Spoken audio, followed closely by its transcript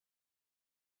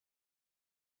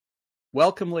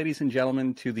Welcome, ladies and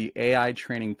gentlemen, to the AI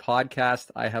Training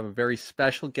Podcast. I have a very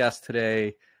special guest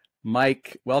today.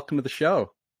 Mike, welcome to the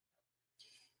show.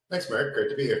 Thanks, Mark. Great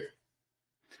to be here.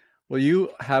 Well,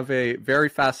 you have a very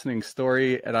fascinating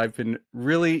story, and I've been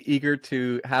really eager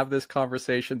to have this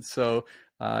conversation. So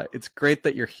it's great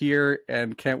that you're here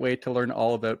and can't wait to learn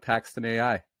all about Paxton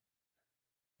AI.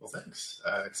 Well, thanks.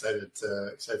 Excited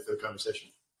for the conversation.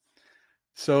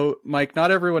 So, Mike, not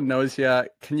everyone knows you.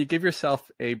 Can you give yourself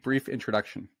a brief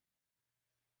introduction?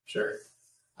 Sure.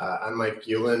 I'm Mike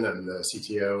Yulin. I'm the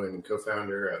CTO and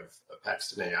co-founder of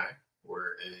Paxton AI.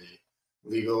 We're a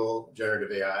legal generative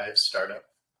AI startup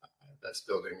that's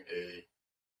building a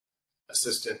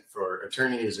assistant for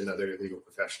attorneys and other legal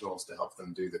professionals to help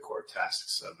them do the core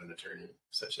tasks of an attorney,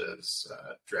 such as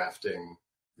drafting,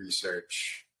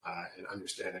 research, and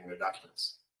understanding their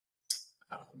documents.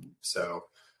 So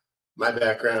my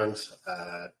background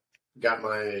got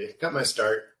my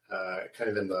start kind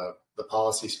of in the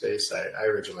policy space. I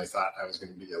originally thought I was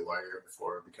going to be a lawyer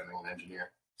before becoming an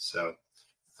engineer. So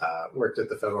worked at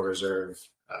the Federal Reserve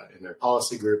in their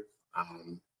policy group.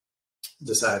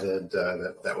 Decided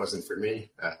that wasn't for me.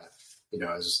 I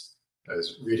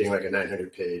was reading like a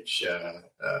 900-page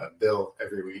bill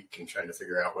every week and trying to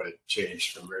figure out what had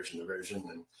changed from version to version,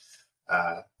 and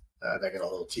that got a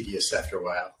little tedious after a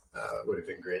while. Would have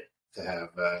been great to have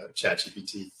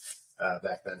ChatGPT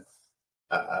back then.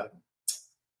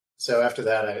 So after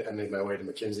that, I made my way to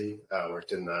McKinsey.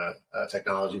 Worked in the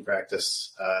technology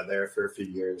practice there for a few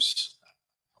years,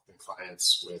 helping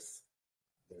clients with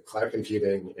their cloud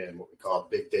computing and what we called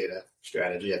big data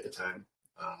strategy at the time.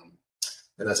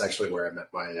 And that's actually where I met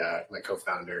my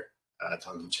co-founder,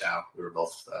 Tongyi Chow. We were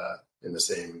both in the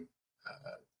same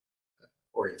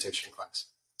orientation class.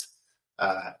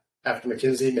 After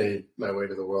McKinsey, made my way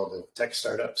to the world of tech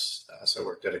startups. So I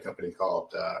worked at a company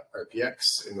called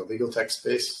RPX in the legal tech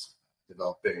space,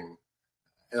 developing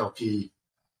NLP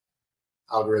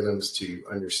algorithms to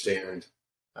understand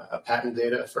patent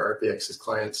data for RPX's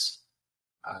clients.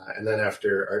 And then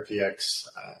after RPX,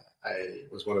 I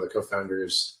was one of the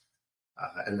co-founders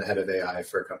and the head of AI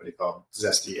for a company called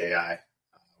Zesty AI,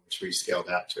 which we scaled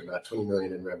out to about 20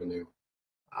 million in revenue.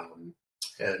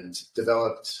 And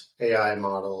developed AI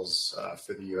models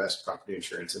for the U.S. property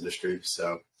insurance industry.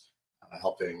 So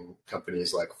helping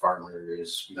companies like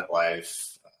Farmers,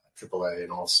 MetLife, AAA,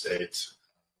 and Allstate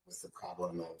with the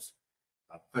problem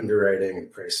of underwriting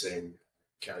and pricing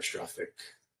catastrophic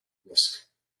risk.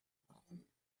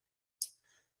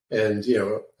 And,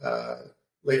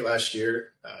 late last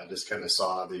year, just kind of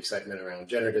saw the excitement around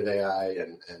generative AI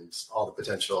and all the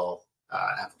potential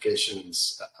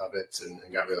applications of it, and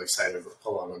got really excited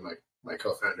along with my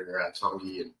co-founder,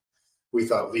 Tongyi. And we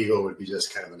thought legal would be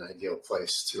just kind of an ideal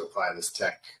place to apply this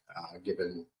tech,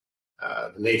 given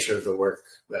the nature of the work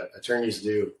that attorneys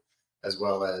do, as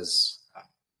well as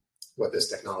what this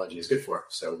technology is good for.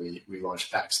 So we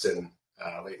launched Paxton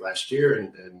late last year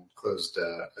and closed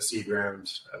a seed round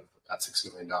of about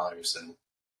 $6 million, and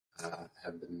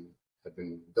have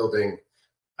been building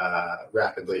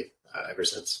rapidly ever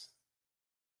since.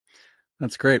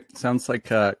 That's great. Sounds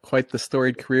like quite the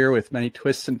storied career with many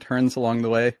twists and turns along the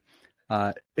way.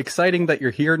 Exciting that you're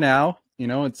here now.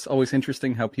 It's always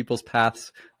interesting how people's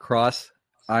paths cross.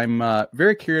 I'm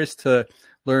very curious to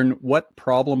learn what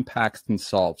problem Paxton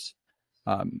solves.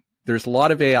 There's a lot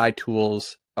of AI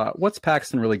tools. What's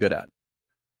Paxton really good at?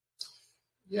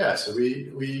 Yeah, so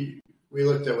we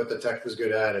looked at what the tech was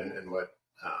good at and what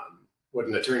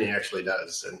an attorney actually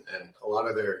does, and a lot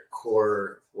of their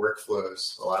core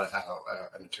workflows, a lot of how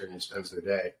an attorney spends their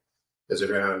day is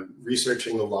around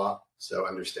researching the law, so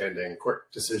understanding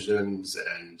court decisions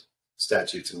and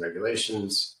statutes and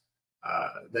regulations,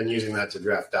 then using that to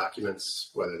draft documents,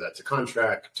 whether that's a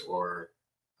contract or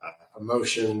a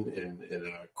motion in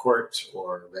a court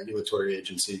or regulatory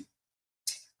agency,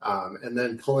 and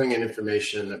then pulling in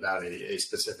information about a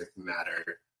specific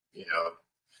matter.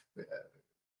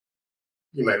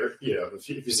 You might, if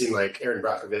you've seen like Aaron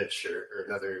Brockovich or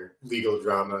another legal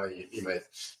drama, you might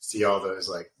see all those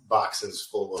like boxes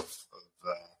full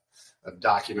of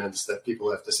documents that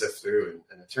people have to sift through.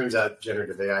 And it turns out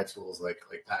generative AI tools like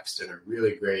Paxton are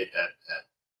really great at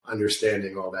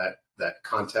understanding all that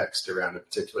context around a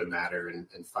particular matter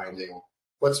and finding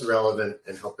what's relevant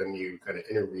and helping you kind of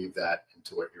interweave that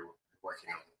into what you're working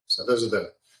on. So those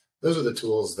are the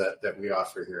tools that we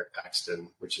offer here at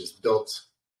Paxton, which is built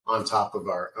on top of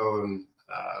our own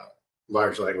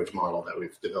large language model that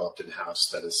we've developed in-house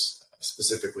that is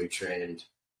specifically trained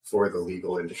for the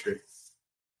legal industry.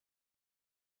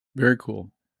 Very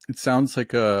cool. It sounds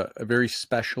like a very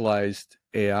specialized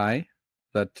AI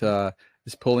that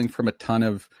is pulling from a ton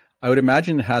of, I would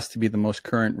imagine it has to be the most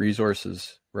current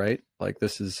resources, right? Like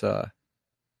this is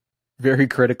very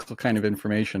critical kind of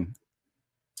information.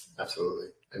 Absolutely.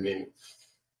 I mean,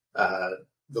 the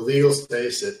legal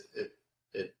space,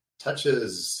 it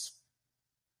touches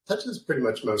pretty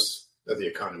much most of the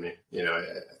economy. I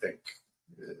think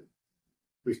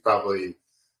we've probably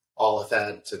all have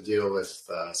had to deal with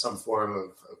some form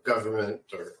of government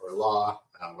or law,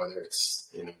 whether it's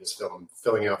just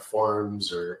filling out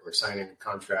forms or signing a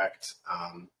contract.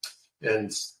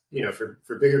 And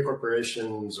for bigger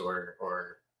corporations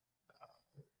or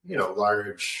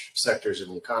large sectors in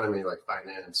the economy like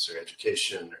finance or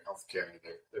education or healthcare,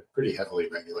 they're pretty heavily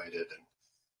regulated and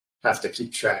have to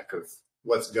keep track of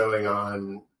what's going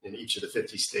on in each of the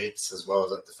 50 states as well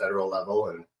as at the federal level.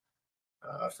 And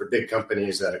for big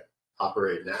companies that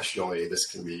operate nationally, this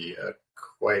can be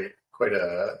quite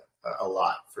a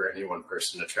lot for any one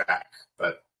person to track.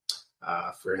 But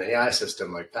for an AI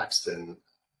system like Paxton,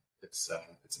 it's a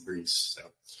breeze. So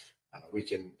we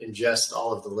can ingest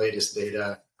all of the latest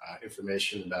data,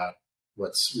 information about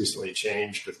what's recently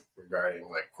changed regarding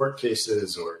like court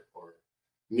cases or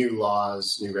new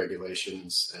laws, new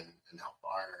regulations, and help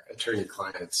our attorney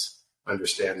clients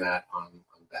understand that on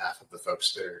behalf of the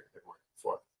folks they're working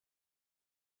for.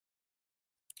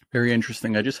 Very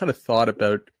interesting. I just had a thought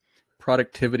about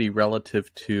productivity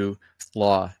relative to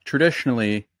law.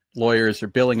 Traditionally, lawyers are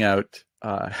billing out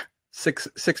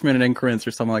 6-minute increments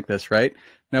or something like this, right?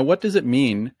 Now, what does it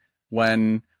mean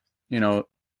when,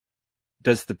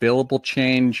 does the billable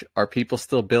change? Are people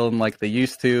still billing like they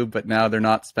used to, but now they're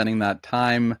not spending that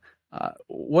time?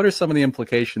 What are some of the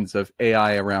implications of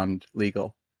AI around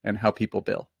legal and how people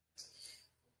bill?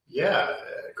 Yeah,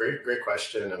 great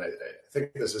question, and I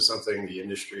think this is something the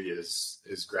industry is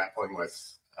grappling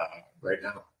with right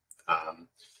now.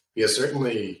 Because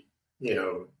certainly,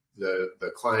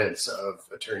 the clients of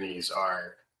attorneys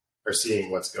are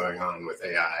seeing what's going on with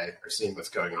AI, are seeing what's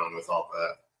going on with all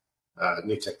the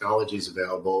new technologies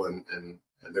available, and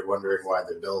they're wondering why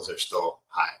the bills are still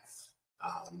high.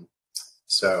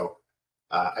 So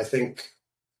I think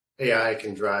AI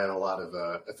can drive a lot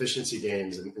of efficiency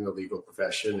gains in the legal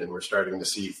profession, and we're starting to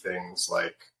see things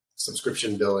like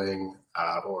subscription billing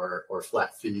or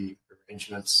flat fee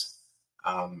arrangements.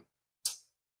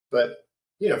 But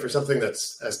for something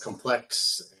that's as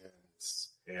complex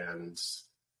and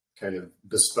kind of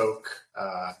bespoke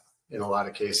in a lot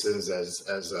of cases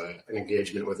as an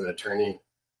engagement with an attorney,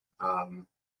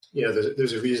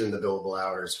 there's a reason the billable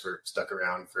hours stuck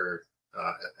around for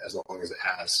as long as it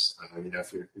has.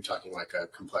 If you're talking like a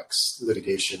complex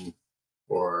litigation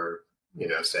or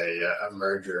say a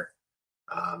merger,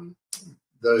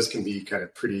 those can be kind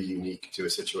of pretty unique to a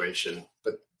situation.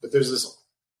 But there's this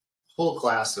whole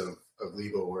class of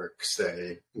legal work,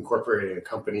 say incorporating a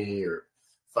company or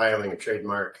filing a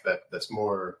trademark that's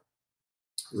more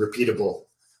repeatable.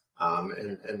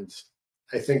 And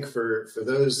I think for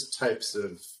those types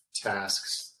of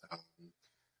tasks,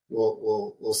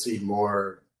 we'll see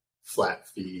more flat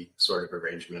fee sort of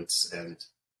arrangements. And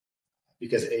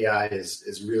because AI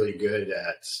is really good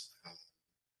at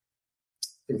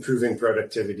improving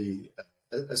productivity,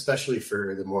 especially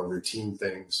for the more routine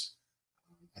things,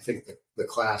 I think the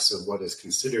class of what is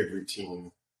considered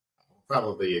routine will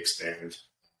probably expand.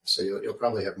 So you'll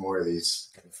probably have more of these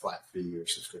kind of flat fee or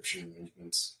subscription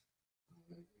arrangements.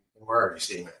 And we're already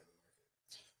seeing that.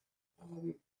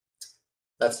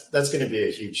 That's going to be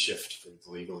a huge shift for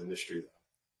the legal industry, though.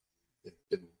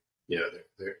 They've been,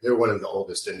 they're one of the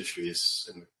oldest industries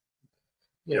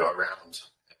around,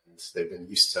 and they've been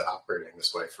used to operating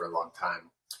this way for a long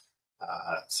time.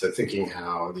 So thinking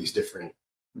how these different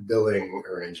billing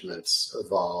arrangements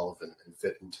evolve and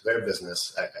fit into their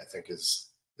business, I think is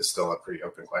still a pretty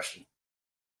open question.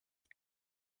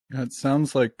 Yeah, it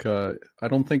sounds like I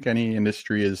don't think any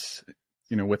industry is,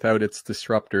 without its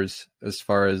disruptors as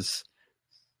far as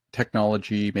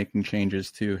technology making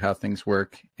changes to how things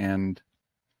work. And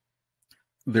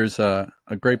there's a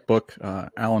great book,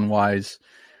 Alan Wise,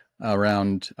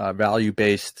 around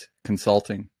value-based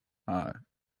consulting.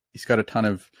 He's got a ton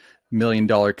of $1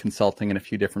 million consulting in a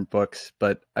few different books,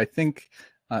 but I think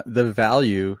the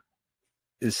value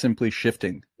is simply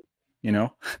shifting.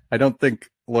 I don't think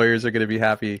lawyers are going to be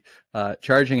happy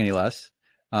charging any less,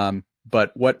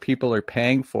 but what people are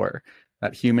paying for,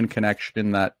 that human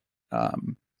connection, that a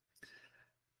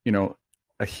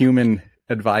human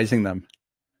advising them,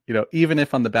 even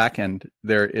if on the back end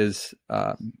there is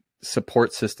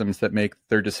support systems that make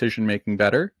their decision making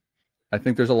better, I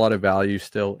think there's a lot of value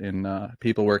still in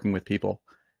people working with people,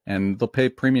 and they'll pay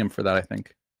premium for that, I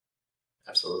think.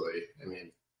 Absolutely. I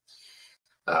mean,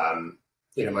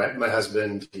 my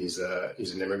husband, he's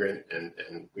an immigrant,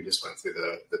 and we just went through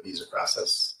the visa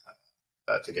process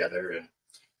together, and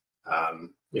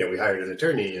we hired an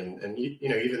attorney, and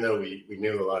even though we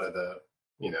knew a lot of the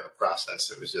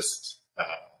process, it was just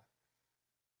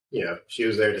she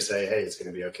was there to say, hey, it's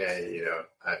going to be okay.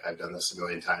 I've done this a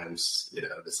million times. These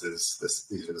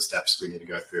are the steps we need to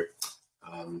go through,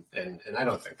 and I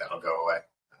don't think that'll go away.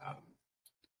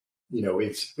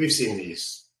 We've seen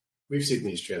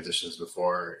these transitions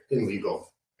before in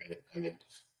legal. Right? I mean,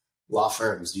 law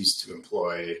firms used to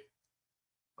employ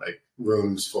like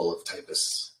rooms full of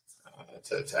typists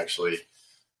to actually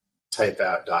type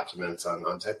out documents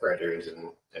on typewriters,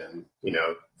 and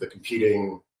the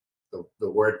computing, the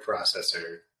word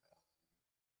processor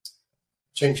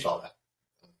changed all that.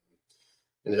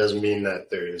 And it doesn't mean that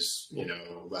there's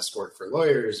less work for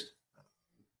lawyers,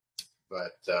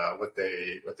 but what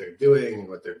they're doing and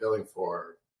what they're billing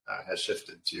for has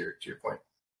shifted to your point.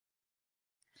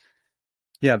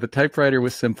 Yeah, the typewriter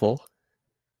was simple.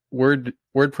 Word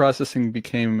processing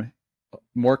became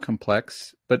more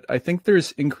complex, but I think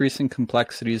there's increasing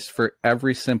complexities for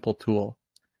every simple tool,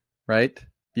 right?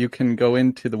 You can go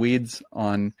into the weeds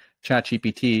on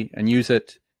ChatGPT and use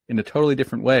it in a totally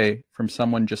different way from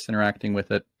someone just interacting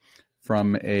with it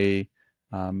from a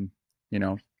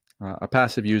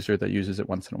passive user that uses it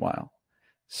once in a while.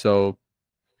 So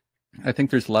I think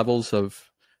there's levels of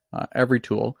every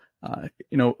tool.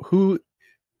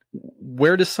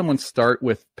 Where does someone start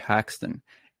with Paxton?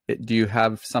 Do you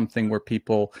have something where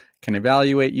people can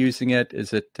evaluate using it?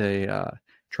 Is it a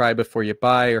try before you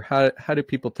buy, or how do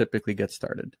people typically get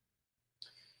started?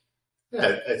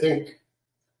 Yeah, I think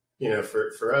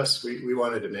for us, we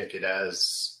wanted to make it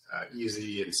as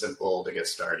easy and simple to get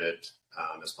started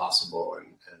as possible,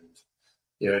 and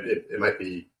it might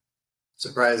be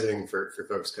surprising for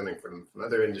folks coming from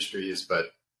other industries,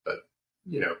 but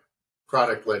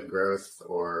product-led growth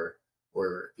or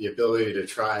the ability to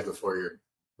try before you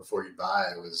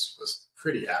buy was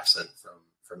pretty absent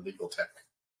from legal tech.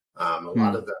 A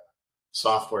lot of the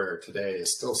software today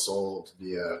is still sold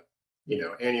via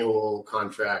annual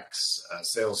contracts,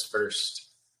 sales first.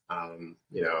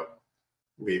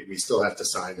 We still have to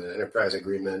sign an enterprise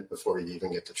agreement before you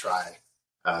even get to try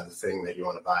the thing that you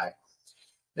want to buy.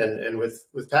 And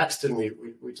with Paxton,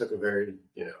 we took a very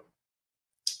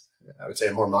I would say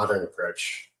a more modern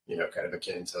approach, kind of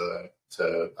akin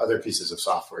to other pieces of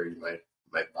software you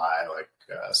might buy, like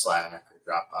Slack or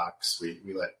Dropbox.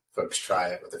 We let folks try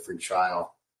it with a free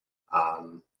trial. I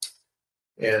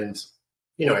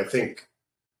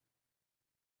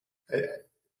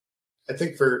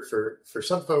think for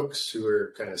some folks who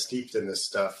are kind of steeped in this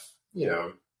stuff,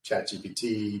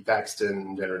 ChatGPT,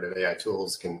 Paxton, generative AI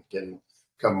tools can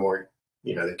come more,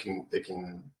 they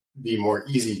can be more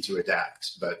easy to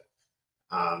adapt. But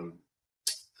I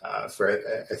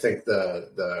think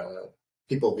the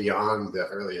people beyond the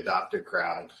early adopter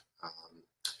crowd,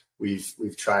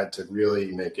 we've tried to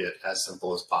really make it as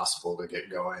simple as possible to get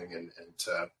going and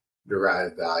to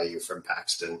derive value from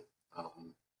Paxton.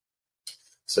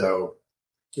 So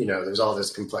there's all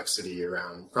this complexity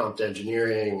around prompt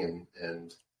engineering,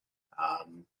 and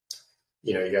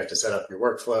you have to set up your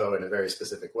workflow in a very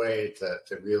specific way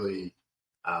to really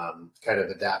kind of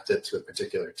adapt it to a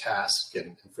particular task.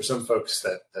 And for some folks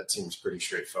that seems pretty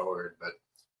straightforward, but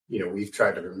we've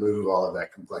tried to remove all of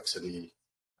that complexity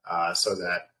so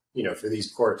that for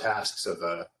these core tasks of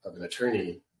an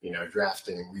attorney,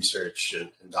 drafting, research,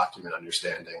 and document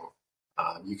understanding,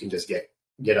 you can just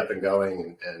get up and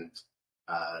going and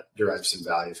derive some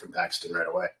value from Paxton right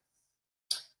away.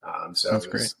 So That's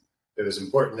great. It was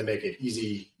important to make it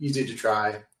easy to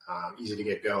try, easy to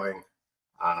get going,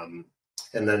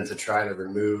 and then to try to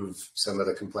remove some of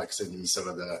the complexity, some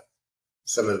of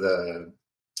the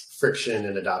friction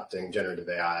in adopting generative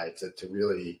AI to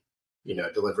really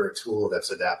deliver a tool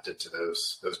that's adapted to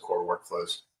those core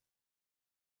workflows.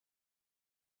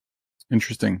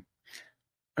 Interesting.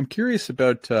 I'm curious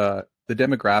about the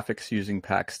demographics using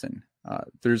Paxton.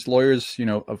 There's lawyers,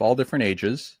 of all different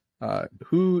ages.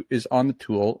 Who is on the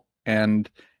tool, and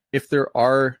if there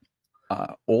are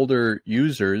older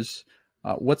users,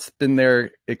 what's been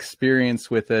their experience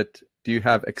with it? Do you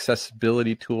have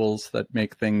accessibility tools that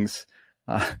make things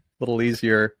a little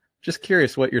easier? Just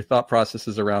curious what your thought process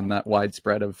is around that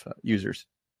widespread of users.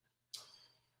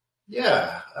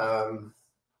 Yeah,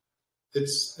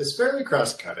 it's fairly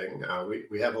cross-cutting.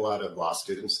 We have a lot of law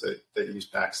students that use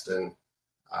Paxton,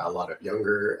 a lot of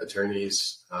younger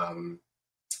attorneys, and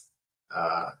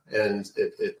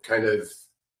it kind of,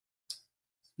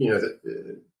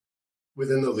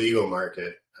 within the legal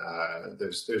market,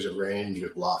 there's a range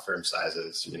of law firm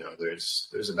sizes.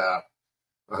 There's about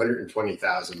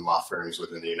 120,000 law firms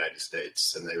within the United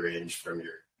States, and they range from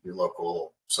your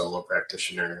local solo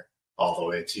practitioner all the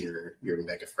way to your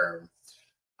mega firm.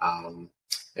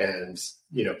 And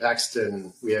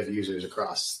Paxton, we have users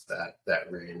across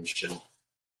that range, and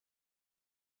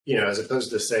as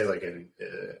opposed to say like an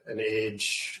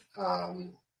age, I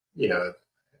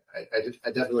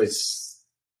definitely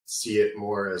see it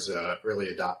more as a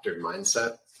early adopter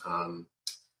mindset.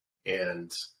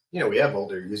 And we have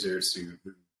older users who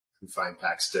find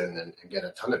Paxton and get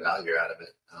a ton of value out of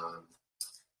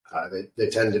it. They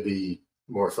tend to be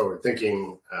more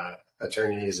forward-thinking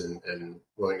attorneys and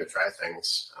willing to try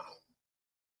things.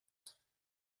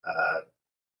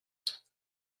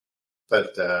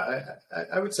 But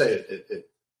I would say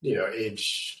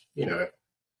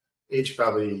age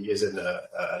probably isn't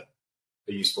a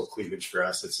useful cleavage for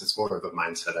us. It's more of a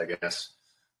mindset, I guess.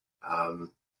 And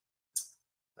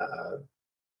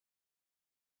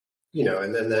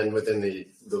then within the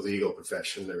legal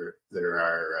profession, there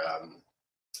are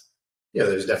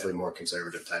there's definitely more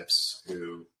conservative types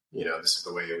who this is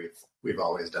the way we've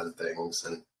always done things,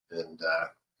 and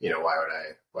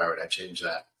why would I change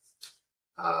that?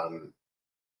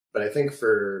 But I think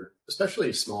for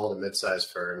especially small to mid-sized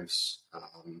firms,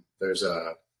 there's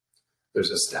a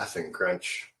staffing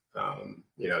crunch.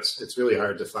 It's really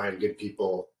hard to find good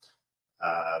people,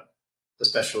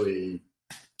 especially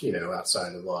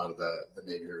outside of a lot of the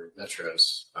major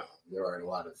metros. There aren't a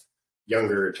lot of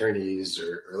younger attorneys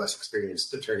or less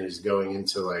experienced attorneys going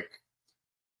into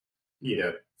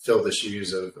fill the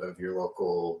shoes of your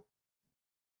local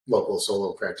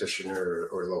solo practitioner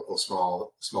or local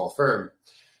small firm.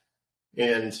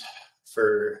 And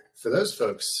for those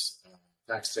folks,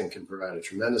 Paxton can provide a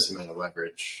tremendous amount of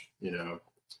leverage,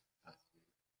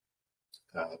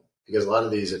 because a lot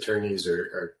of these attorneys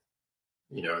are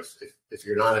if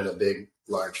you're not in a big,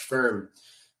 large firm,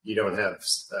 you don't have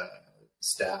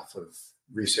staff of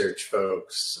research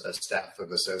folks, a staff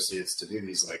of associates to do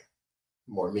these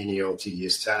more menial,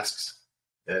 tedious tasks.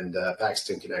 And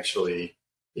Paxton can actually,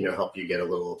 help you get a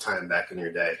little time back in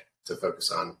your day to focus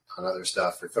on other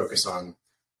stuff, or focus on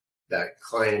that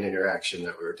client interaction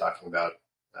that we were talking about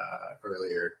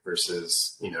earlier,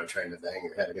 versus trying to bang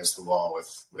your head against the wall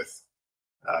with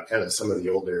kind of some of the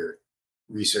older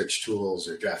research tools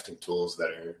or drafting tools that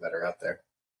are out there.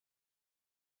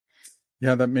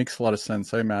 Yeah, that makes a lot of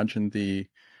sense. I imagine the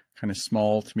kind of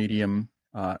small to medium,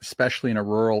 especially in a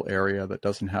rural area that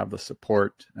doesn't have the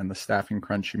support and the staffing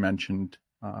crunch you mentioned,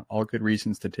 all good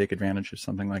reasons to take advantage of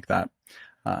something like that.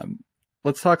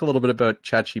 Let's talk a little bit about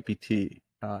ChatGPT.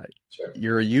 Sure.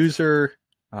 You're a user.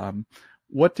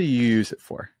 What do you use it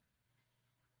for?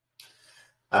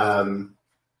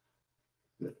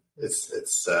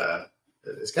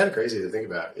 It's kind of crazy to think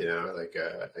about,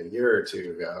 a year or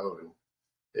two ago, and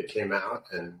it came out,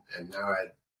 and now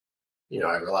I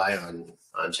rely on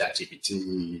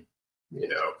ChatGPT,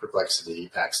 Perplexity,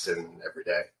 Paxton every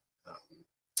day.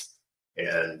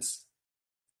 And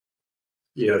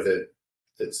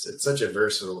it's such a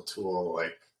versatile tool.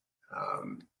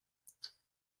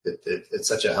 It's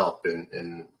such a help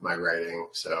in my writing.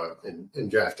 So in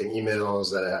drafting emails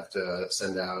that I have to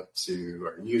send out to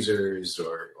our users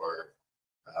or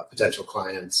potential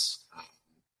clients,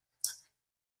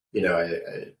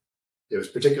 it was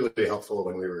particularly helpful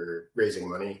when we were raising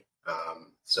money.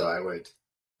 So I would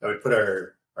put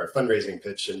our fundraising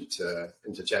pitch into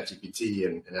ChatGPT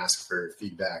and ask for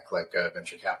feedback like a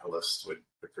venture capitalist would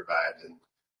provide. And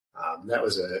that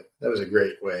was a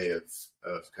great way of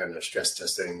kind of stress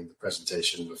testing the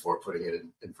presentation before putting it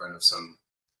in front of some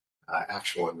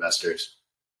actual investors.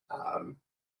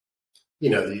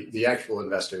 The actual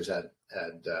investors had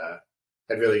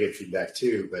really good feedback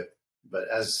too, but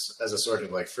as a sort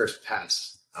of first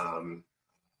pass,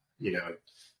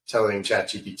 telling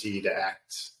ChatGPT to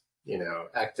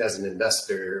act as an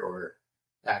investor or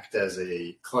act as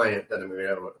a client that I'm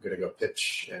going to go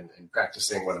pitch, and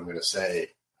practicing what I'm going to say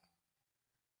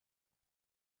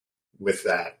with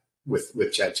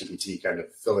ChatGPT kind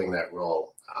of filling that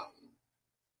role.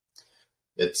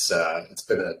 It's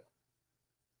provided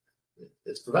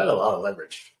a lot of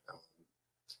leverage.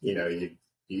 You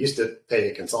used to pay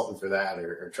a consultant for that,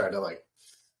 or try to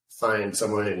find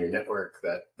someone in your network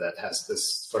that has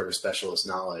this sort of specialist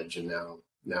knowledge, and now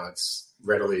it's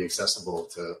readily accessible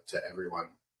to everyone,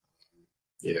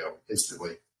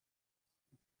 instantly.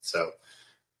 So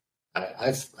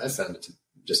I've found it to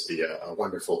just be a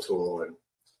wonderful tool. And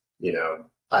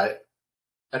I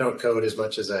don't code as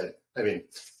much as I mean,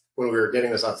 when we were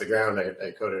getting this off the ground,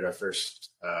 I coded our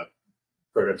first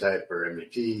prototype or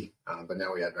MVP. But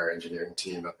now we have our engineering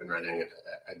team up and running, and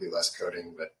I do less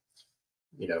coding. But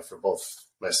for both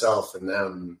myself and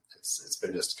them, it's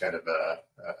been just kind of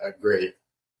a great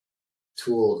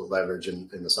tool to leverage in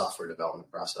the software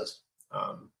development process.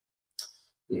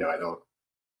 I don't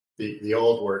the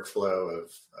old workflow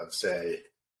of say,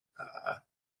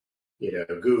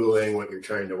 Googling what you're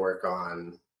trying to work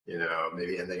on,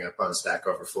 maybe ending up on Stack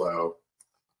Overflow,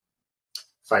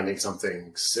 finding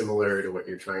something similar to what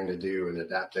you're trying to do and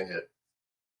adapting it.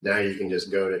 Now you can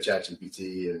just go to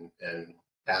ChatGPT and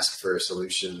ask for a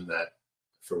solution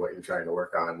for what you're trying to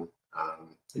work on.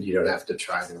 You don't have to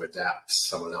try to adapt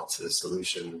someone else's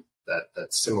solution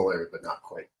that's similar but not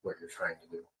quite what you're trying to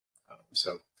do.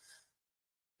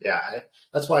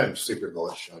 That's why I'm super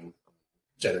bullish on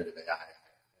generative AI. I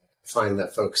find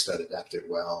that folks that adapt it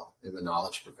well in the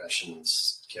knowledge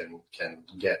professions can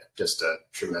get just a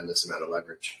tremendous amount of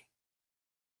leverage.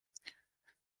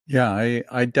 Yeah,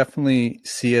 I definitely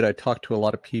see it. I talk to a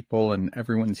lot of people and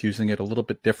everyone's using it a little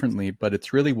bit differently, but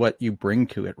it's really what you bring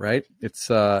to it, right? It's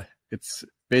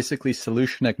basically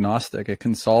solution agnostic. It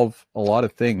can solve a lot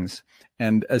of things.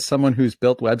 And as someone who's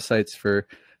built websites for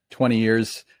 20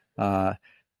 years,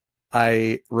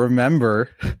 I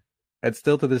remember, and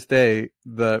still to this day,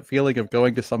 the feeling of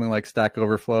going to something like Stack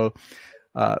Overflow,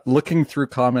 looking through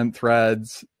comment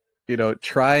threads,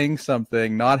 trying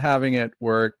something, not having it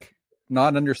work,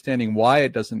 not understanding why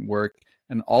it doesn't work,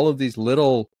 and all of these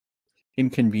little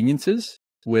inconveniences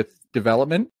with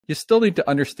development. You still need to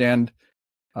understand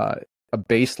a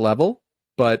base level,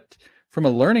 but from a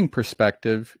learning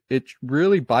perspective, it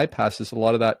really bypasses a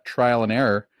lot of that trial and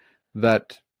error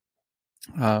that,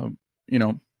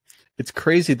 it's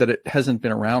crazy that it hasn't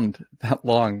been around that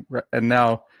long. And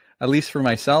now, at least for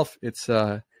myself, it's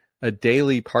a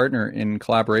daily partner in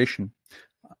collaboration.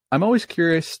 I'm always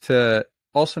curious to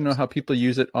also know how people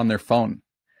use it on their phone.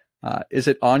 Is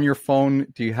it on your phone?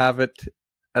 Do you have it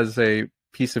as a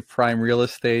piece of prime real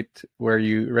estate where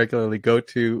you regularly go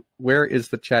to? Where is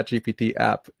the ChatGPT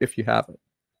app if you have it?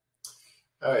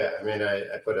 Oh yeah, I mean,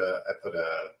 I put a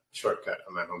shortcut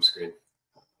on my home screen.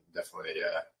 Definitely,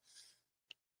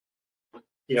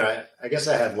 I guess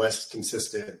I have less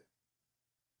consistent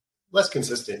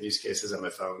use cases on my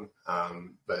phone,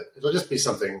 but it'll just be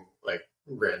something like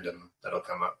random that'll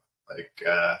come up. Like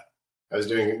I was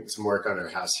doing some work on our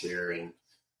house here and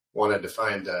wanted to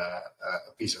find a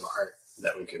piece of art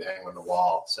that we could hang on the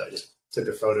wall. So I just took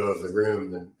a photo of the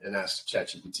room and asked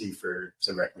ChatGPT for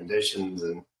some recommendations,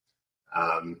 and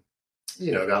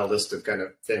got a list of kind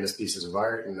of famous pieces of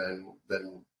art, and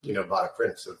then bought a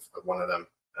print of one of them.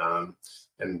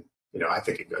 And I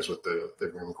think it goes with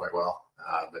the room quite well.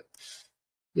 But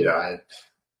I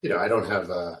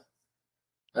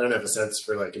don't have a sense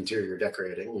for like interior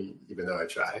decorating, even though I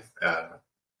try.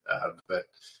 But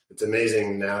it's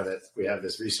amazing now that we have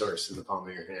this resource in the palm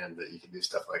of your hand that you can do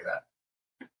stuff like that.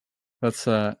 That's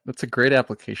a great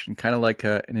application, kind of like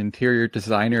an interior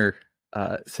designer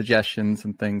suggestions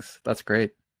and things. That's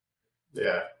great.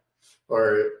 Yeah.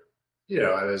 Or,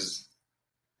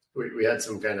 we had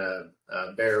some kind of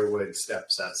bare wood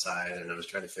steps outside, and I was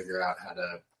trying to figure out how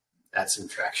to add some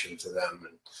traction to them,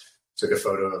 and took a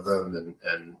photo of them,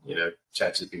 and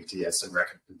ChatGPT had some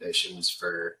recommendations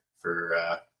for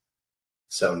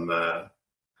some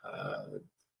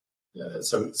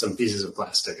pieces of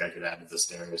plastic I could add to the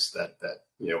stairs that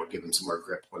would give them some more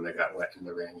grip when they got wet in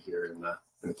the rain here in the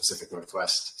Pacific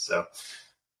Northwest. So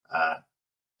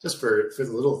just for the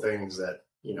little things that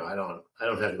I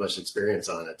don't have much experience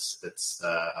on, it's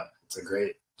a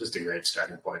great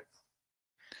starting point.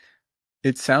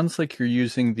 It sounds like you're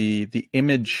using the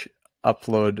image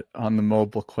upload on the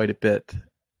mobile quite a bit.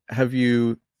 Have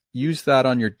you used that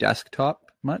on your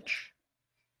desktop much?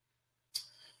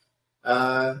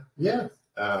 Yeah.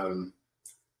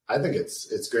 I think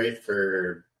it's great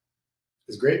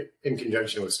in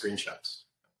conjunction with screenshots.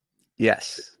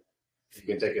 Yes. You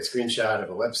can take a screenshot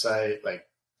of a website, like,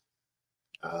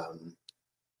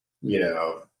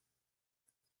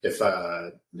 if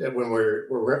when we're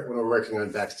working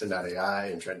on Paxton AI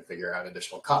and trying to figure out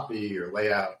additional copy or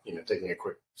layout, taking a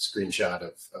quick screenshot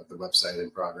of the website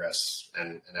in progress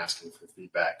and asking for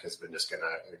feedback has been just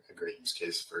a great use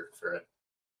case for it.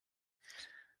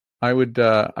 I would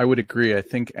agree. I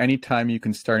think anytime you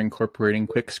can start incorporating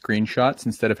quick screenshots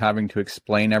instead of having to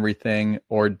explain everything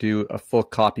or do a full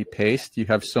copy paste, you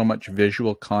have so much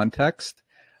visual context.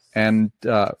 And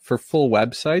for full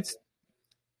websites,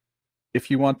 if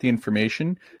you want the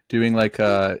information, doing like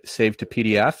a save to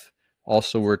PDF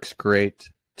also works great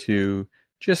to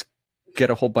just get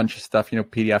a whole bunch of stuff.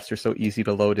 PDFs are so easy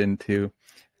to load into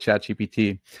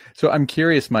ChatGPT. So I'm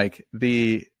curious, Mike,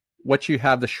 what you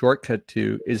have the shortcut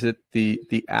to, is it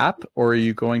the app, or are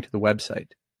you going to the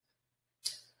website?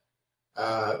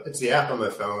 It's the app on my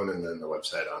phone and then the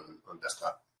website on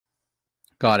desktop.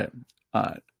 Got it.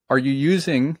 Are you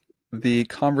using the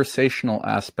conversational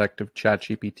aspect of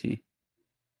ChatGPT,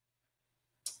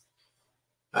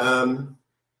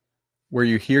 where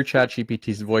you hear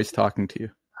ChatGPT's voice talking to you?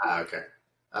 Okay.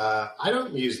 I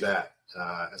don't use that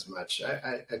as much.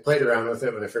 I played around with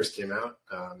it when it first came out.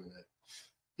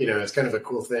 It's kind of a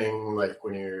cool thing, like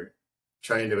when you're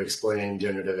trying to explain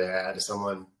generative AI to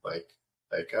someone, like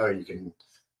oh, you can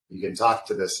talk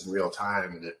to this in real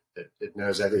time, and it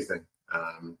knows everything.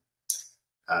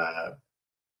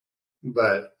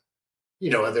 But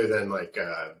other than like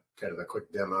kind of a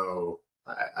quick demo,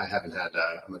 I haven't had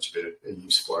much of a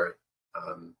use for it.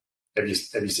 Have you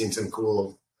seen some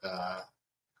cool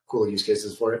use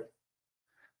cases for it?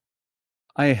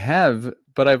 I have,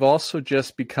 but I've also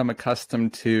just become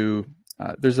accustomed to.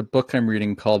 There's a book I'm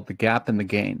reading called The Gap and the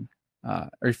Gain.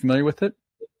 Are you familiar with it?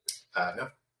 No.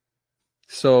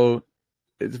 So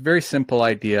it's a very simple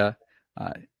idea,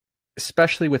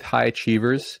 especially with high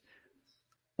achievers.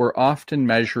 We're often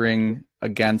measuring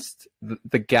against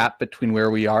the gap between where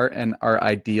we are and our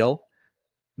ideal.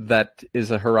 That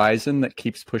is a horizon that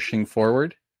keeps pushing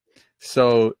forward.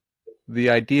 So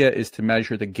the idea is to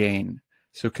measure the gain.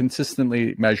 So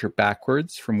consistently measure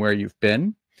backwards from where you've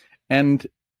been. And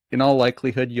in all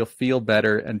likelihood, you'll feel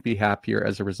better and be happier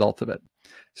as a result of it.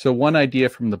 So one idea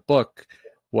from the book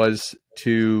was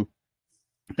to,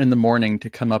 in the morning, to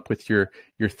come up with your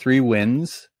 3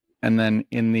 wins, and then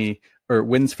or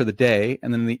wins for the day,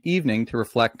 and then in the evening to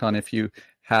reflect on if you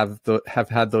have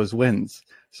had those wins.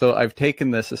 So I've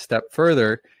taken this a step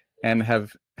further and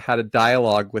have had a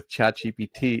dialogue with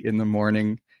ChatGPT in the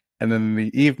morning and then in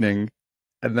the evening,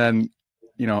 and then,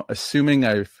 assuming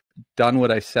I've done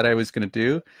what I said I was going to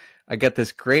do, I get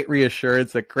this great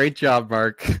reassurance that great job,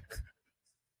 Mark.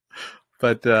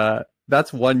 But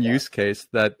that's one use case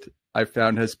that I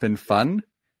found has been fun.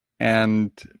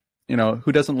 And,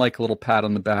 who doesn't like a little pat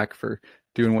on the back for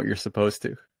doing what you're supposed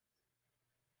to?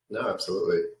 No,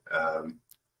 absolutely.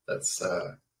 That's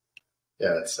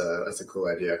that's a cool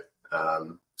idea.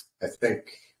 I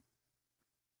think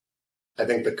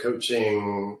the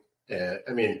coaching.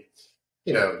 I mean,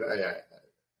 if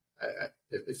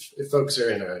folks are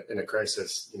in a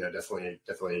crisis,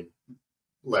 definitely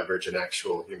leverage an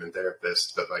actual human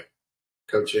therapist. But like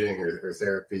coaching or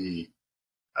therapy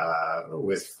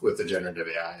with the generative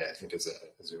AI, I think is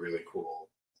a really cool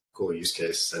use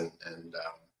case, and I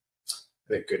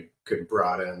think could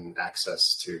broaden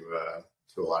access to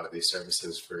a lot of these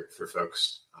services for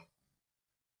folks.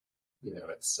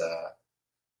 It's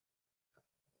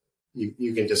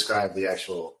you can describe the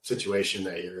actual situation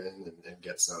that you're in and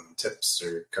get some tips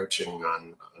or coaching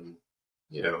on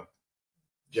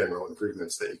general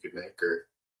improvements that you could make,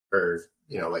 or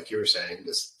like you were saying,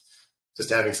 just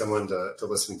having someone to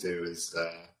listen to is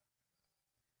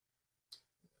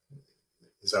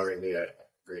already a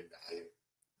great value.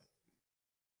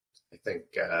 I think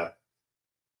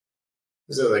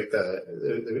so. Like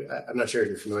I'm not sure if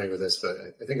you're familiar with this, but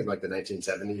I think in like the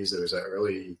 1970s there was an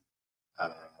early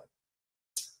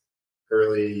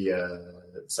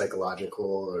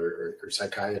psychological or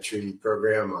psychiatry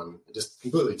program on just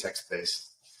completely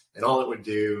text-based, and all it would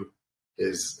do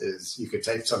is you could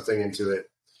type something into it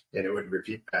and it would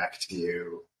repeat back to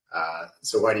you,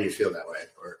 so why do you feel that way,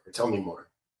 or tell me more.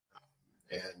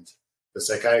 And the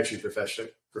psychiatry professor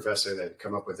that had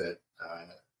come up with it,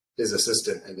 his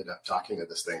assistant ended up talking to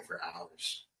this thing for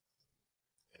hours.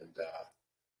 And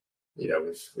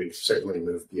we've certainly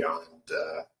moved beyond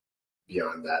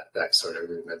that sort of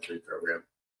rudimentary program.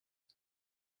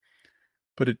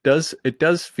 But it does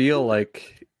feel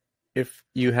like, if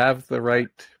you have the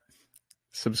right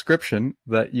subscription,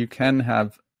 that you can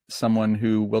have someone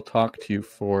who will talk to you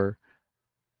forever,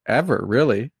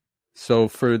 really. So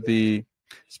for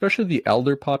especially the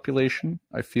elder population,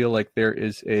 I feel like there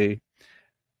is a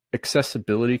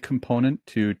accessibility component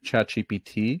to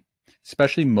ChatGPT,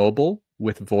 especially mobile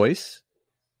with voice,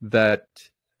 that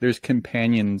there's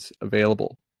companions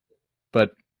available.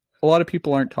 But a lot of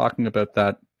people aren't talking about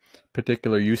that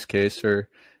particular use case, or,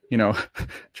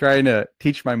 trying to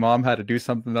teach my mom how to do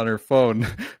something on her phone.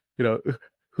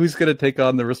 Who's going to take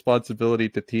on the responsibility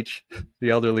to teach the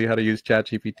elderly how to use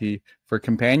ChatGPT for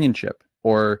companionship,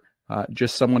 or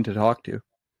just someone to talk to?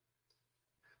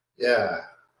 Yeah.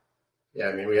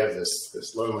 I mean, we have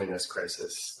this loneliness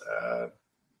crisis,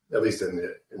 at least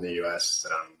in the U.S.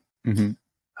 Mm-hmm.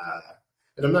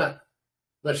 And I'm not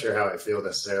sure how I feel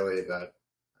necessarily about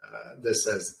this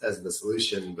as the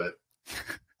solution, but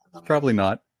Probably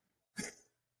not.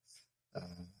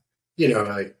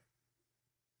 Like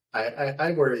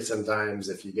I worry sometimes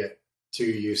if you get too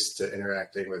used to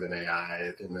interacting with an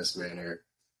AI in this manner,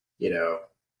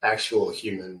 actual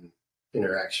human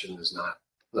interaction is not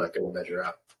going to measure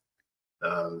up.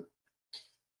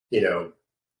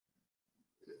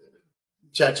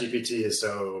 ChatGPT is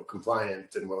so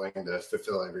compliant and willing to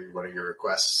fulfill every one of your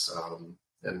requests,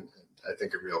 and I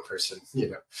think a real person,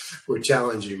 would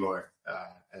challenge you more.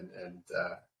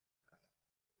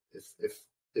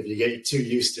 If you get too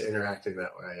used to interacting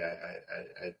that way,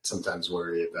 I sometimes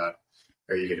worry about,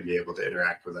 are you going to be able to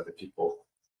interact with other people,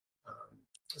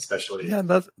 especially?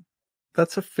 Yeah,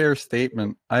 that's a fair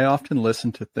statement. I often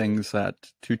listen to things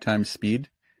at 2 times speed,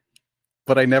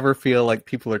 but I never feel like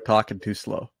people are talking too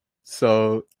slow.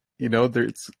 So,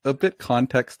 there's a bit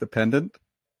context dependent.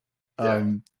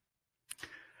 Yeah.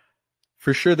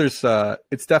 For sure, it's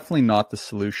definitely not the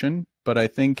solution, but I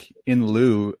think in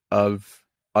lieu of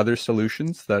other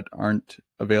solutions that aren't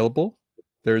available,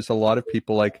 there's a lot of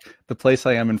people, like the place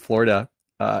I am in Florida.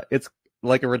 It's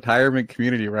like a retirement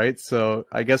community, right? So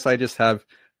I guess I just have,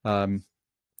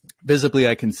 visibly,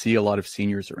 I can see a lot of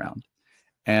seniors around,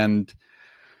 and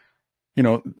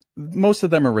most of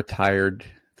them are retired.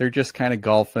 They're just kind of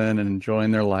golfing and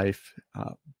enjoying their life.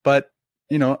 But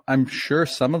I'm sure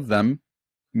some of them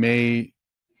may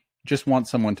just want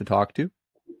someone to talk to.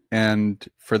 And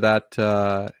for that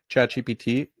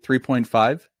ChatGPT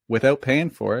 3.5, without paying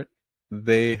for it,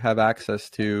 they have access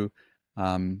to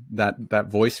that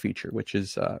voice feature, which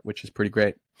is pretty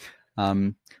great.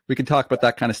 We can talk about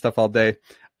that kind of stuff all day.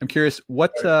 I'm curious,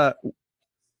 what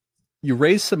you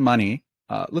raised some money.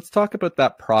 Let's talk about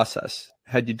that process.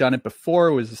 Had you done it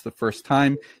before? Was this the first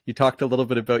time? You talked a little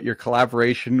bit about your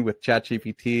collaboration with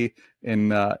ChatGPT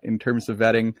in terms of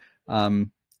vetting.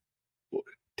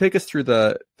 Take us through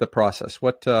the process.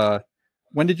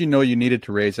 When did you know you needed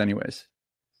to raise, anyways?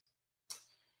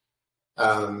 Yeah,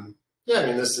 I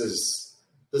mean, this is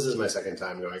my second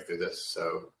time going through this.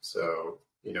 So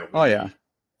Oh yeah.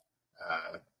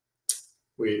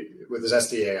 We with this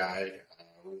SDAI,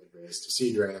 we raised a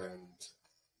seed round,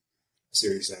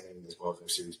 Series A, as well as our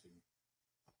Series B,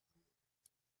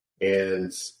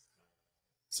 and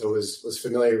so was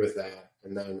familiar with that.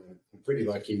 And then I'm pretty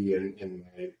lucky in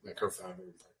my co-founder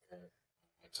and partner,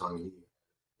 Tong Yi,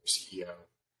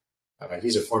 our CEO.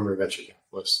 He's a former venture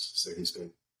capitalist, so he's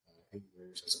been 8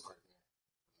 years as a partner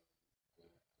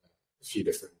a few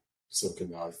different Silicon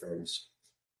Valley firms.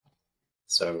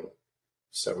 So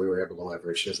we were able to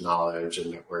leverage his knowledge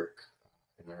and network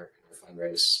in our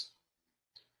fundraise,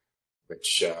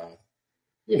 which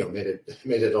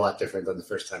made it a lot different than the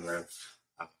first time around.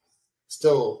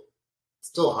 Still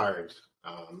hard.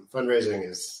 Fundraising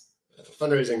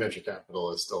venture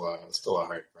capital is still a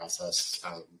hard process.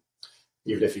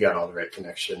 Even if you got all the right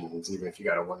connections, even if you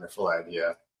got a wonderful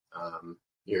idea,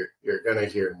 you're gonna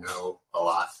hear no a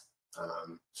lot.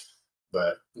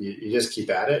 But you just keep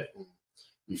at it, and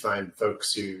you find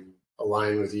folks who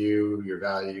align with you, your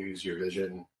values, your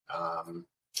vision,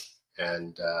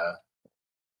 and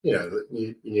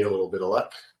you need a little bit of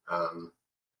luck.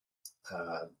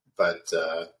 But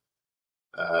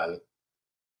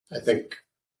I think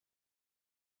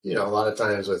a lot of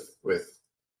times with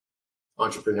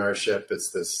entrepreneurship,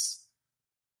 it's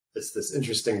this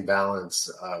interesting balance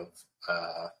of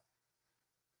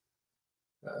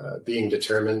being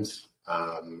determined,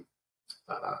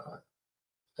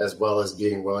 as well as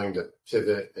being willing to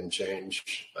pivot and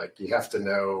change. Like you have to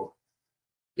know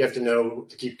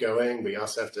to keep going, but you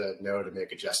also have to know to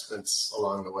make adjustments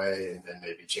along the way, and then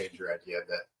maybe change your idea a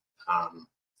bit.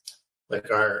 Like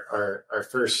our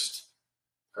first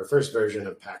version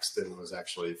of Paxton was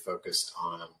actually focused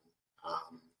on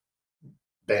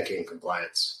banking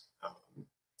compliance.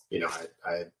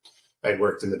 I'd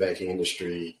worked in the banking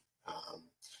industry,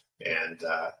 and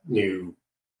knew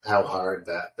how hard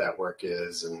that work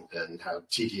is, and how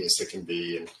tedious it can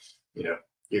be, and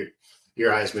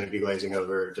your eyes may be glazing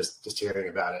over just hearing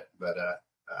about it. But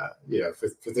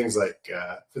for things like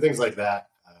that,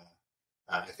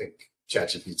 I think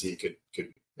ChatGPT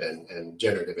could and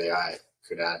generative AI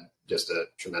could add just a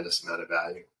tremendous amount of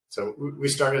value. So we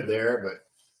started there,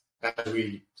 but as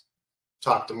we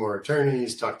talked to more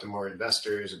attorneys, talked to more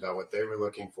investors about what they were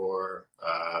looking for,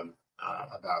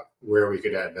 about where we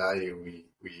could add value,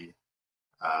 we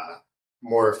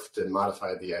morphed and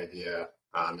modified the idea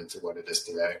into what it is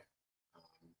today.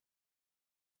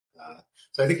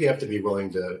 So I think you have to be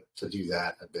willing to do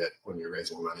that a bit when you're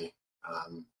raising money,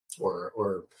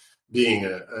 or being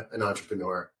an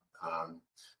entrepreneur.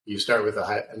 you start with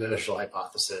an initial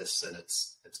hypothesis, and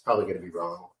it's probably going to be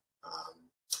wrong,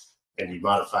 and you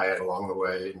modify it along the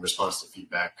way in response to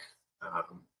feedback.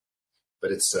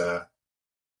 But it's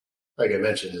like I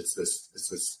mentioned, it's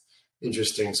this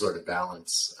interesting sort of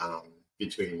balance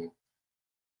between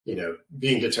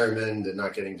being determined and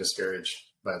not getting discouraged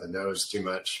by the no's too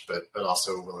much, but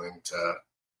also willing to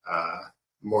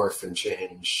morph and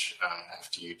change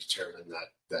after you determine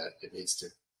that it needs to.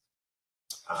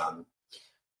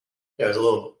 Yeah, it's a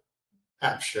little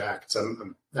abstract, so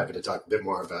I'm happy to talk a bit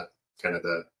more about kind of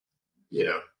the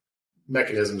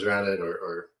mechanisms around it,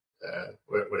 or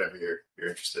whatever you're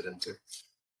interested into.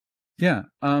 Yeah.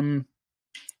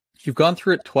 You've gone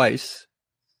through it twice.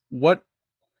 What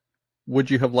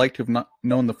would you have liked to have not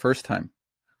known the first time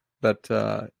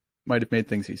that might have made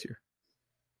things easier?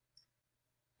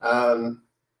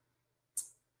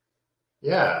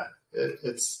 Yeah,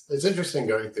 it's interesting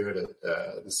going through it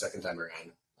the second time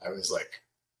around. I was like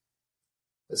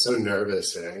so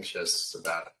nervous and anxious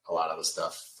about a lot of the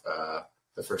stuff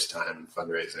the first time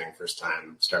fundraising, first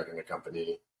time starting a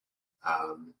company,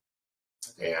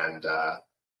 and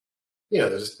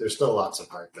there's still lots of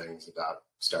hard things about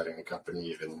starting a company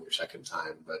even your second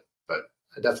time, but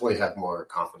I definitely have more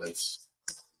confidence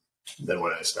than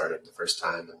when I started the first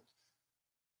time.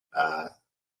 And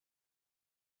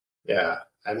yeah,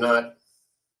 I'm not,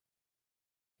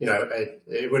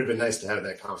 it would have been nice to have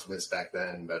that confidence back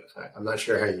then, but I'm not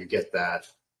sure how you get that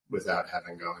without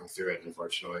having going through it.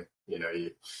 Unfortunately,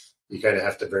 you kind of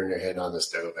have to burn your hand on the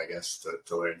stove, I guess,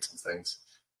 to learn some things.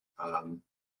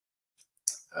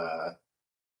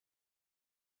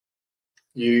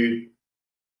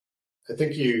 I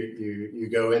think you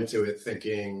go into it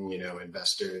thinking,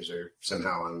 investors are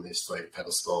somehow on this like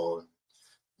pedestal, and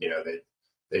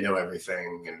they know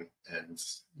everything, and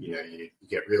you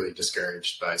get really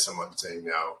discouraged by someone saying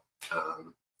no.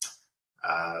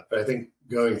 But I think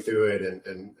going through it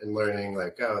and learning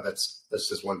like, oh, that's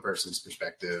just one person's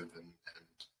perspective, and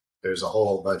there's a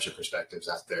whole bunch of perspectives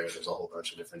out there. There's a whole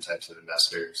bunch of different types of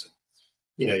investors, and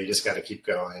you just got to keep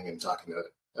going and talking to.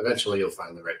 Eventually, you'll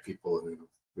find the right people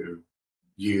who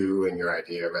you and your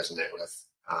idea resonate with.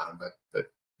 But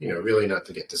really not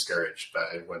to get discouraged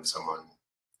by when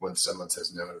someone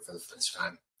says no for the first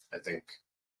time. I think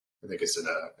it's an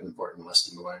important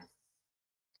lesson to learn.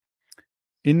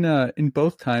 In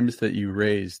both times that you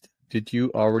raised, did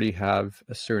you already have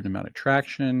a certain amount of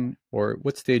traction, or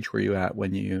what stage were you at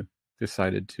when you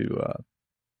decided to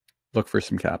look for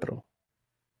some capital?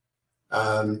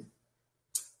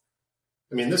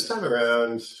 This time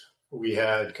around, we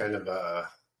had kind of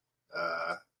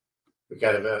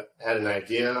had an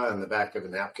idea on the back of a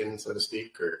napkin, so to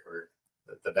speak, or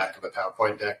the back of a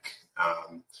PowerPoint deck,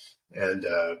 and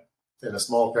a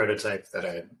small prototype that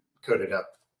I had coded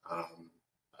up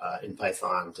in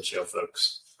Python to show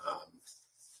folks.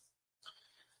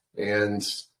 And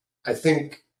I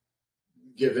think,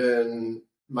 given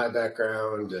my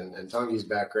background and Tanguy's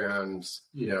background,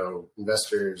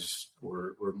 investors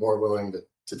were more willing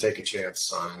to take a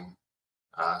chance on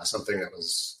something that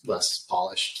was less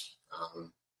polished.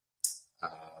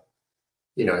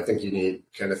 I think you need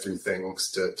kind of three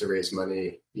things to raise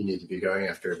money. You need to be going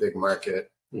after a big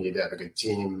market. You need to have a good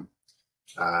team,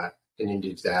 and you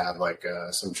need to have like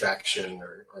some traction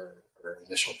or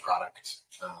initial product.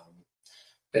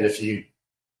 And if you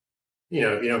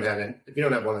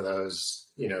don't have one of those,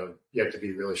 you have to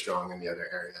be really strong in the other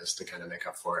areas to kind of make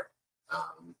up for it.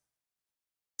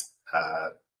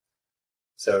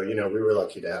 So, we were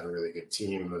lucky to have a really good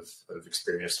team of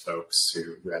experienced folks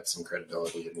who had some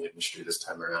credibility in the industry this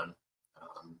time around.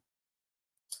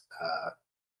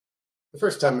 The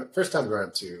first time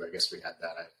around too, I guess we had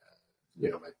that.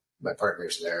 My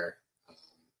partners there,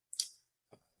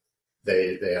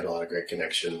 they had a lot of great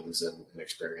connections and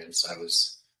experience. I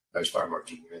was far more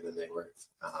junior than they were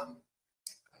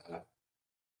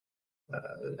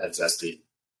at Zesty.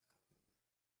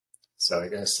 So I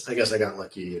guess I got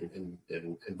lucky in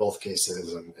both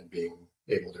cases and being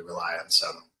able to rely on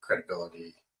some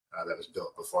credibility that was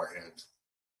built beforehand.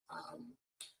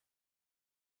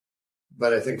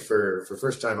 But I think for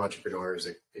first time entrepreneurs,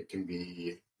 it can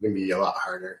be a lot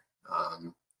harder.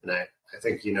 And I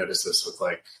think you notice this with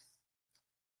like,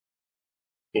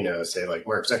 say like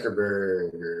Mark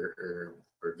Zuckerberg or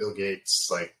Bill Gates,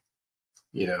 like,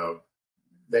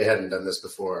 they hadn't done this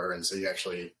before. And so you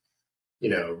actually,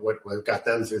 what got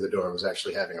them through the door was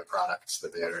actually having a product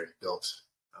that they had already built.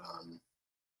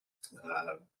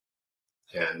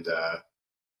 And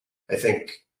I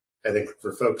think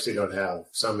for folks who don't have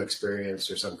some experience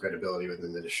or some credibility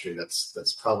within the industry,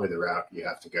 that's probably the route you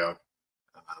have to go.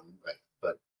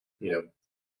 But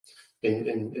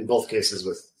in both cases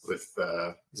with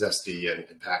Zesty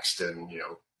and Paxton,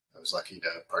 I was lucky to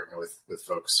partner with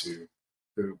folks who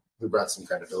brought some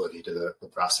credibility to the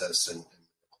process and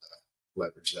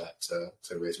leverage that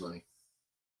to raise money.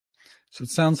 So it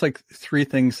sounds like three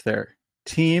things there.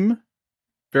 Team,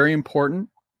 very important.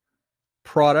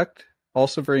 Product,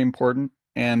 also very important.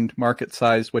 And market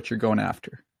size, what you're going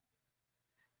after.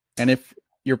 And if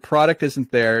your product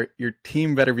isn't there, your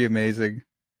team better be amazing.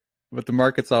 But the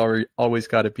market's always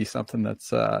got to be something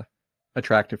that's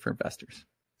attractive for investors.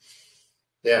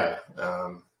 Yeah.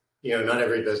 Not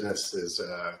every business is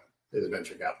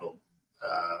venture capital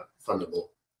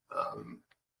fundable.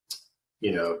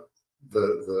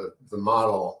 The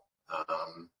model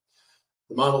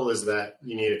the model is that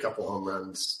you need a couple home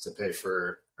runs to pay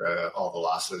for all the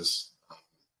losses.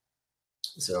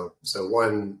 So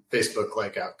one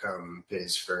Facebook-like outcome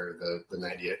pays for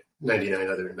the 99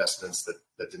 other investments that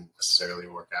didn't necessarily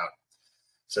work out.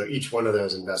 So each one of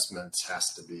those investments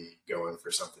has to be going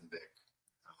for something big.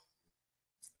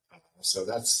 So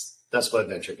that's what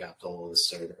venture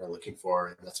capitalists are looking for,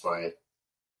 and that's why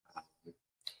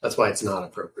it's not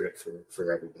appropriate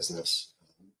for every business.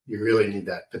 You really need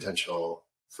that potential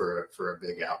for a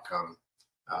big outcome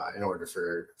in order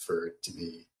for it to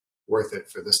be worth it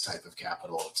for this type of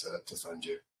capital to fund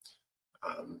you.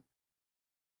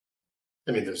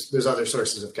 There's other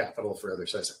sources of capital for other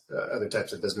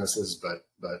types of businesses, but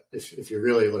if you're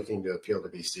really looking to appeal to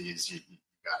VCs, you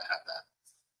got to have that.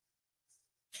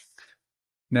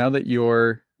 Now that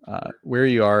you're where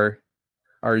you are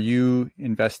you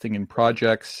investing in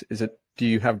projects? Do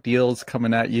you have deals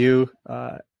coming at you?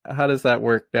 How does that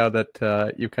work now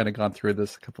that you've kind of gone through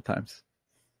this a couple times?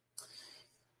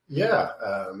 Yeah,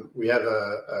 we have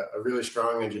a really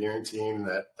strong engineering team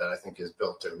that I think has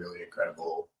built a really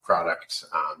incredible product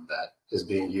that is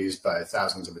being used by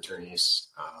thousands of attorneys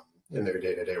in their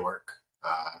day-to-day work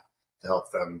to help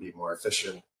them be more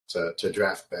efficient, to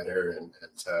draft better, and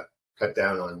to cut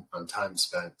down on time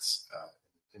spent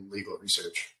in legal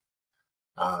research.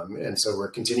 And so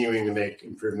we're continuing to make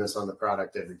improvements on the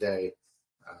product every day,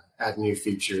 add new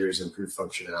features, improve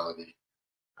functionality.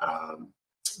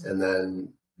 And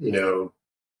then,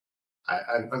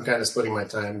 I'm kind of splitting my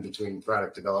time between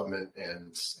product development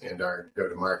and our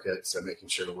go-to-market. So making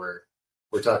sure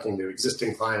we're talking to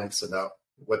existing clients about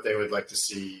what they would like to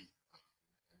see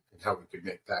and how we could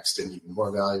make Paxton even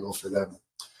more valuable for them.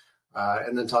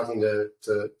 And then talking to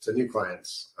new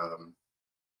clients.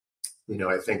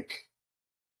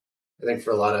 I think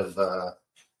for a lot of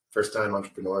first-time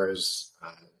entrepreneurs,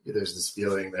 there's this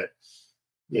feeling that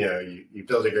you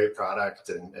build a great product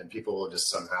and people will just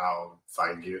somehow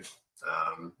find you,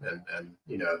 and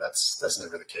that's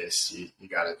never the case. You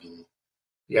gotta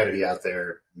be out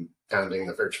there pounding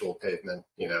the virtual pavement,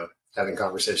 having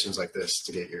conversations like this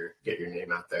to get your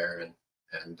name out there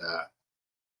and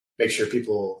make sure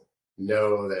people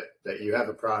know that you have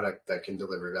a product that can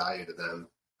deliver value to them,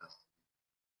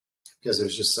 because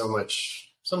there's just so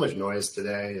much noise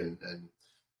today, and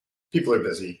people are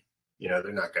busy.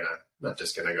 They're not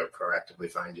just gonna go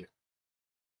proactively find you.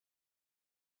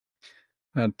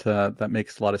 That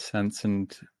makes a lot of sense,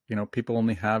 and people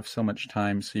only have so much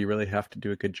time, so you really have to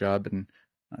do a good job in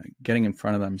getting in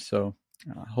front of them. So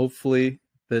hopefully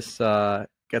this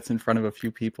gets in front of a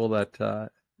few people that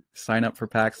sign up for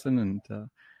Paxton and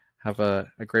have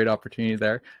a great opportunity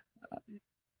there.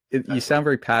 You sound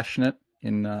very passionate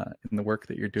in the work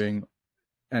that you're doing,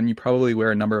 and you probably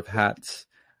wear a number of hats.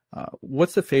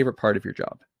 What's the favorite part of your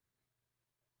job?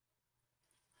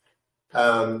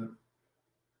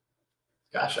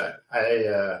 Gosh, I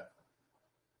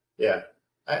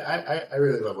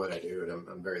really love what I do, and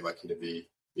I'm very lucky to be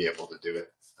able to do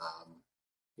it.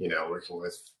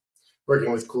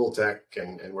 Working with cool tech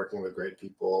and working with great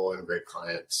people and great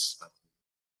clients.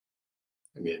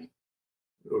 We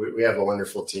have a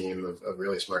wonderful team of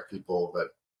really smart people,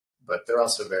 but they're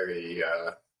also very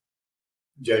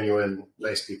genuine,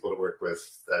 nice people to work with.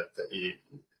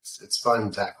 It's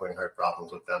fun tackling hard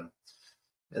problems with them.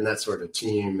 And that sort of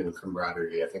team and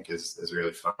camaraderie, I think, is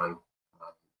really fun.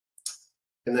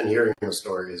 And then hearing the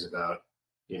stories about,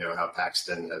 how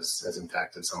Paxton has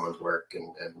impacted someone's work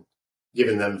and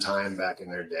given them time back in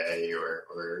their day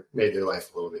or made their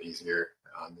life a little bit easier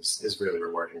is really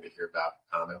rewarding to hear about.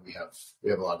 And we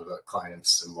have a lot of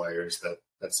clients and lawyers that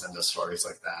send us stories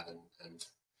like that. And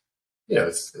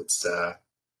there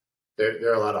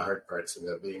are a lot of hard parts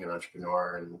of being an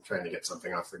entrepreneur and trying to get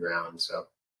something off the ground. So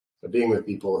being with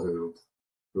people who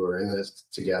are in this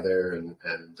together and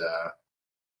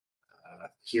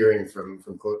hearing from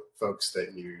folks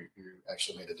that you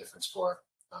actually made a difference for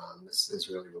is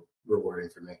really rewarding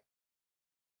for me.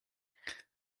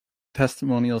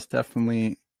 testimonials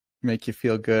definitely make you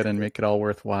feel good and make it all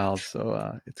worthwhile.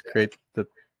 So it's Yeah. great that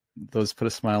those put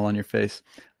a smile on your face.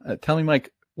 Tell me,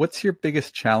 Mike, what's your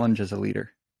biggest challenge as a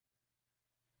leader?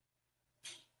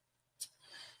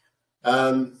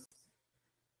 Um,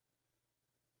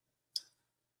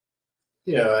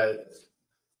 you know,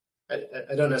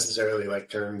 I don't necessarily like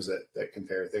terms that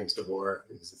compare things to war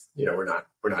because we're not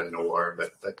in a war,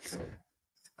 but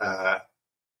uh,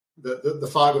 the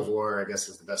fog of war, I guess,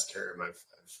 is the best term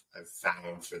I've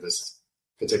found for this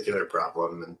particular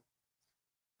problem. And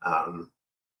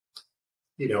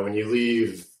when you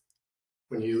leave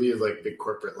like big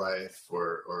corporate life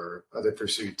or other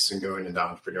pursuits and go into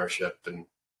entrepreneurship, and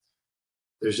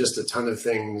there's just a ton of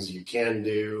things you can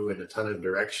do and a ton of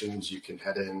directions you can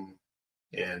head in,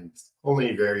 and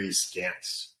only very scant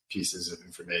pieces of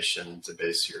information to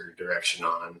base your direction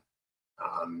on.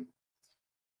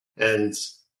 And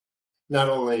not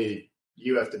only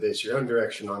you have to base your own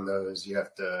direction on those, you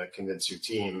have to convince your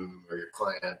team or your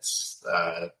clients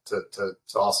to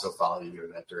also follow you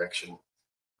in that direction.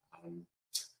 Um,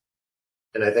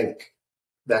 and I think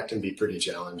that can be pretty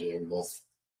challenging, both,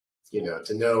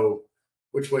 to know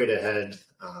which way to head,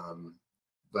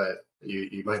 but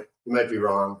you might be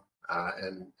wrong,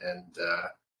 and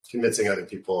convincing other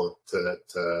people to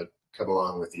come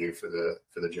along with you for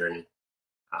the journey.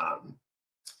 Um,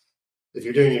 if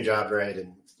you're doing your job right,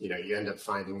 and you end up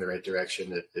finding the right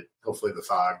direction, it hopefully the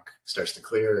fog starts to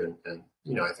clear, and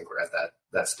I think we're at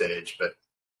that stage. But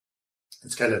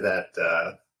it's kind of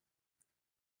that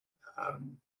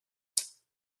um,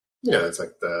 it's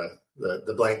like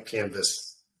the blank canvas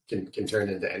can turn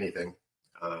into anything,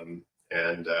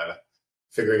 and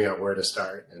figuring out where to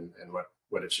start and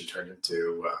what it should turn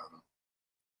into.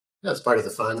 It's part of the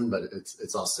fun, but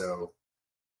it's also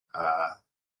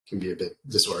can be a bit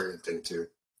disorienting too,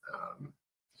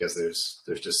 because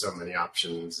there's just so many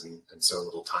options and so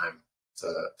little time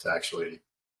to actually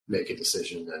make a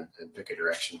decision and pick a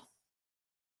direction.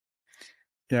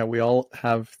 Yeah, we all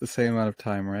have the same amount of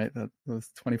time, right? Those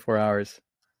 24 hours.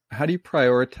 How do you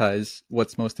prioritize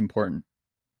what's most important?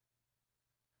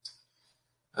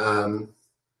 Um,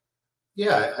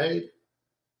 yeah,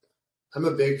 I'm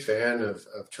a big fan of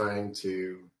trying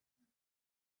to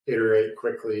iterate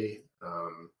quickly,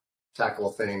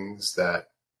 tackle things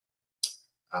that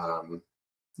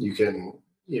you can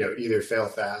either fail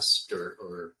fast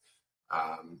or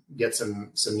get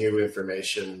some new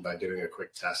information by doing a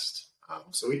quick test.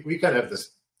 So we kind of have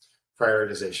this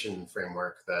prioritization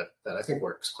framework that I think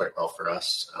works quite well for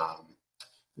us.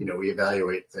 We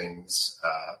evaluate things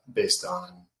based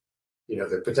on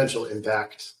their potential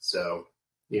impact. So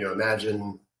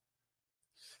imagine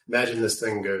this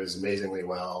thing goes amazingly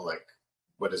well. Like,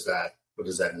 what does that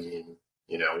mean?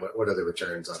 What are the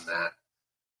returns on that?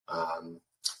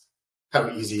 How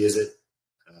easy is it?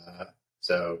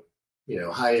 So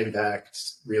high impact,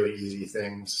 really easy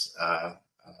things.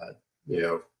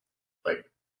 Like,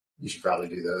 you should probably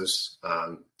do those.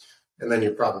 And then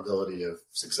your probability of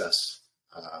success.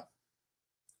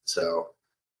 So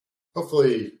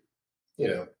hopefully,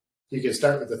 you can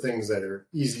start with the things that are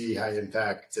easy, high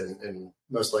impact, and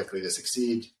most likely to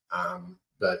succeed.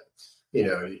 But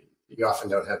you often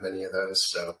don't have many of those.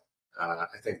 So I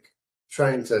think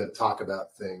trying to talk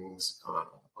about things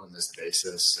on this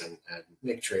basis and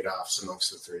make trade-offs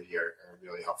amongst the three are a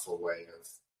really helpful way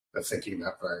of thinking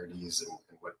about priorities and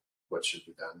what should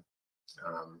be done.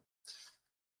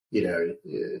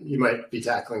 You might be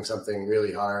tackling something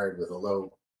really hard with a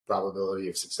low probability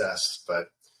of success,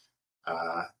 but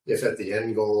if at the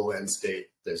end state,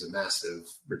 there's a massive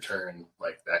return,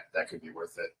 like that could be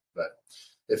worth it. But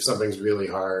if something's really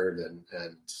hard and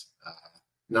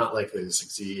not likely to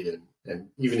succeed, and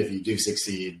even if you do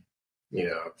succeed,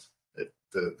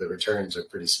 the returns are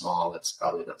pretty small, it's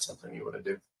probably not something you want to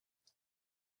do.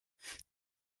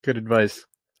 Good advice.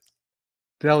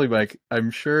 Tell me, Mike,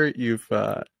 I'm sure you've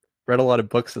read a lot of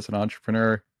books as an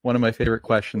entrepreneur. One of my favorite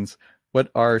questions, what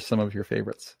are some of your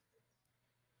favorites?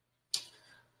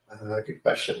 Good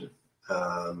question.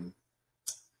 Um,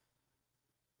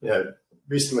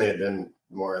 Recently I've been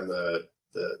more on the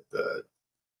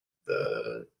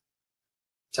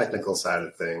technical side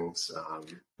of things.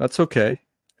 That's okay.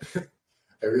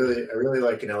 I really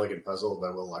like An Elegant Puzzle by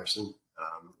Will Larson,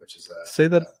 which is Say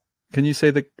that. Can you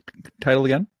say the title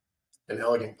again? An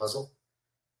Elegant Puzzle.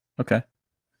 Okay.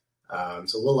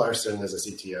 So Will Larson is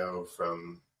a CTO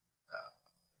from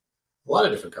a lot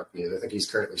of different companies. I think he's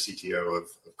currently CTO of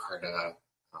Carta,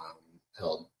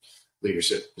 held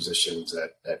leadership positions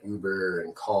at Uber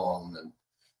and Calm, and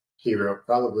he wrote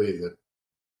probably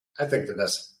I think the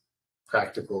best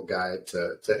practical guide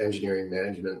to engineering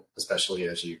management, especially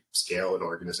as you scale an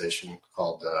organization,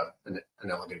 called an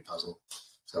elegant puzzle.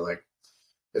 So like,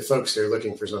 if folks are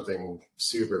looking for something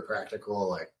super practical,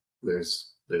 like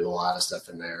there's a lot of stuff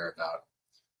in there about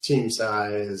team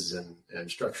size and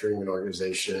structuring an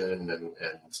organization and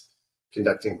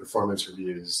conducting performance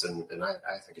reviews. And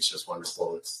I think it's just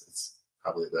wonderful. It's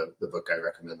probably the book I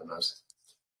recommend the most.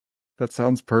 That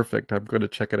sounds perfect. I'm going to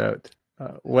check it out.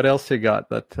 What else you got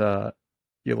that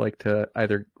you like to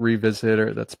either revisit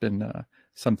or that's been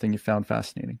something you found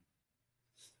fascinating?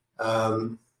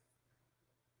 Well,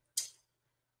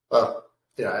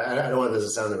 yeah, I don't want this to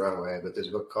sound the wrong way, but there's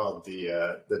a book called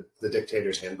the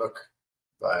Dictator's Handbook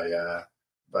by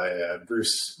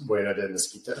Bruce Bueno de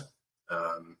Mesquita.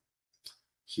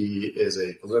 He is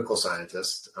a political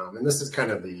scientist, and this is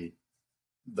kind of the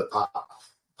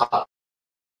pop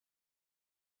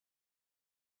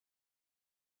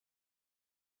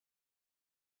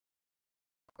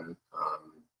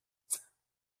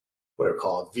what are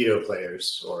called veto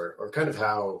players, or kind of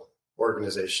how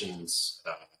organizations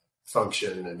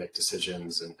function and make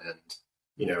decisions. And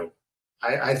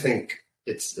I think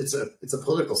it's a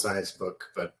political science book,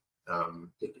 but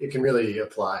it can really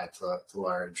apply to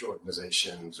large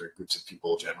organizations or groups of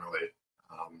people generally.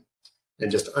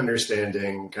 And just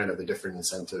understanding kind of the different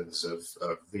incentives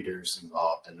of leaders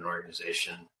involved in an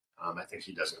organization. I think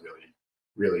he does a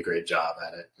really great job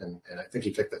at it. And I think he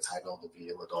picked the title to be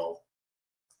a little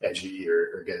edgy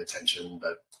or get attention.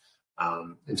 But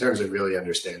in terms of really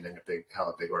understanding how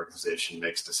a big organization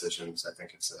makes decisions, I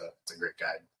think it's a great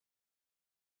guide.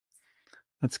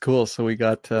 That's cool. So we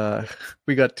got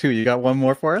two. You got one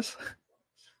more for us?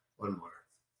 One more.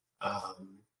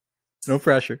 No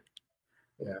pressure.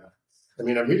 Yeah. I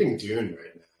mean, I'm reading Dune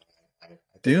right now.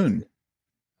 Dune.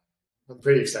 I'm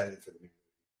pretty excited for the movie.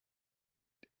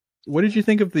 What did you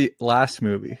think of the last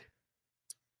movie?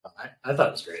 I thought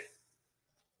it was great.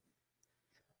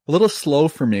 A little slow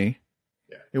for me.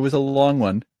 Yeah. It was a long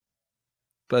one.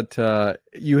 But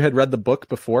you had read the book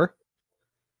before?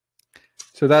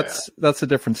 So that's a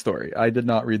different story. I did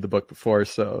not read the book before,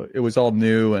 so it was all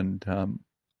new and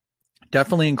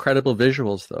definitely incredible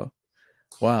visuals, though.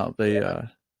 Wow, they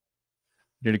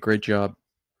did a great job.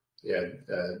 Yeah,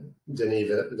 Denis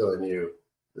Villeneuve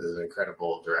is an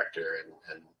incredible director,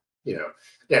 and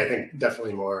I think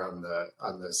definitely more on the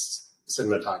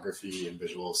cinematography and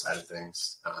visual side of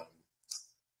things.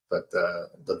 But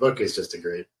the book is just a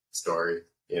great story,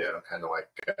 kind of like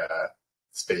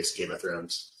space Game of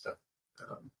Thrones. So,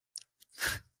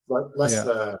 less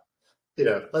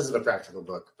of a practical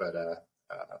book, but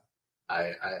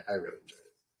I really enjoyed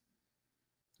it.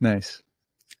 Nice.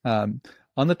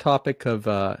 On the topic of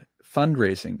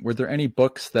fundraising, were there any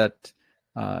books that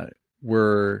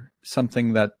were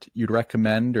something that you'd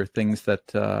recommend or things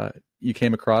that you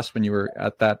came across when you were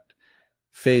at that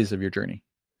phase of your journey?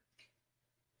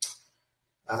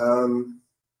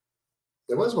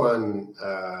 There was one,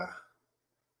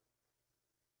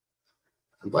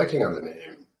 I'm blanking on the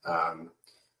name.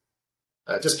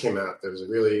 It just came out. There was a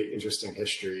really interesting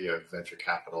history of venture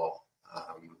capital.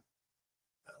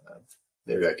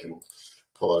 Maybe I can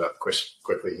pull it up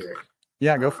quickly here.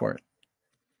 Yeah, go for it.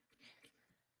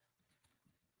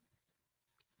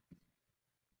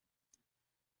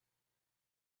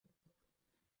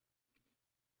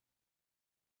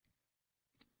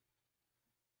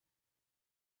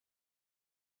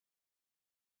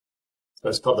 So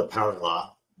it's called The Power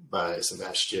Law by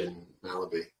Sebastian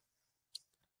Mallaby.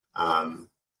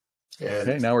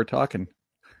 Okay, now we're talking.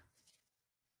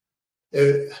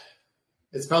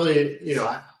 It's probably,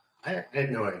 I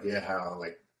had no idea how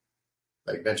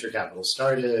like venture capital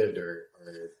started or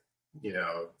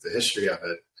the history of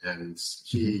it, and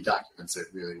he documents it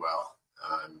really well.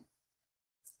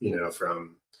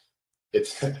 From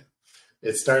it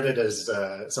it started as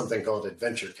something called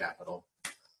adventure capital,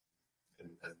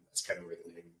 and that's kind of where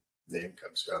the name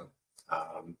comes from.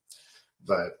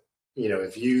 But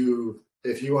if you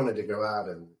wanted to go out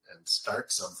and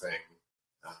start something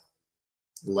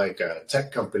like a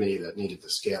tech company that needed to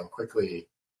scale quickly,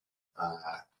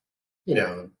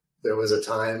 there was a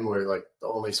time where like the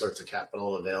only sorts of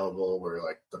capital available were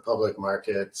like the public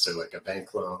markets or like a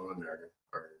bank loan or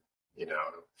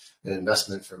an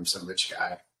investment from some rich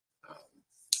guy.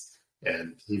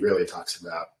 And he really talks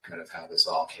about kind of how this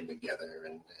all came together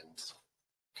and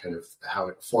kind of how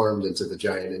it formed into the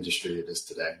giant industry it is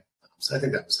today. So I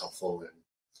think that was helpful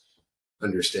in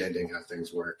understanding how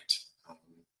things worked.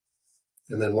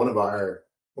 And then one of our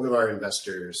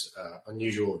investors,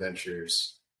 Unusual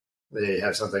Ventures, they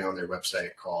have something on their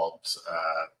website called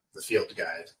the Field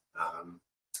Guide,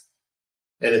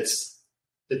 and it's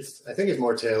I think it's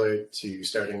more tailored to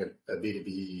starting a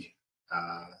B2B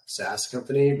SaaS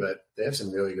company, but they have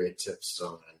some really great tips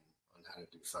on how to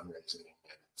do fundraising and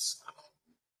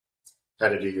how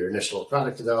to do your initial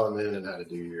product development and how to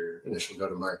do your initial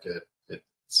go-to-market.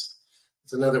 It's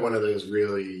another one of those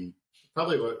really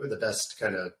probably the best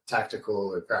kind of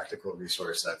tactical or practical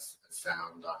resource I've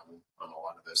found on a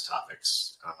lot of those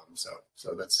topics.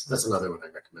 So that's another one I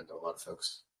recommend to a lot of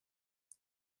folks.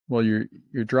 Well, you're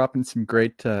dropping some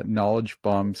great knowledge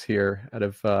bombs here. Out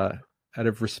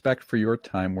of respect for your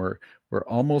time, we're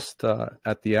almost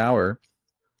at the hour.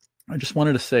 I just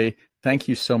wanted to say thank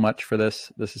you so much for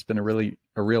this. This has been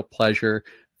a real pleasure.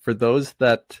 For those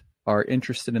that are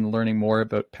interested in learning more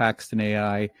about Paxton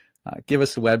AI, give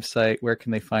us a website. Where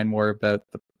can they find more about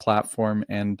the platform,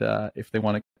 and if they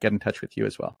want to get in touch with you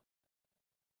as well?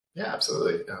 Yeah,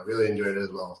 absolutely. I really enjoyed it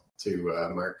as well too,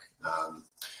 Mark.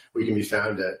 We can be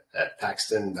found at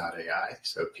paxton.ai,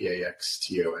 so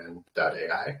paxton.ai.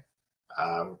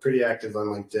 We're pretty active on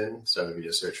LinkedIn, so if you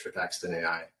just search for Paxton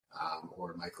AI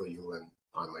or Michael Yulin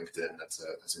on LinkedIn, that's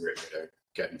a great way to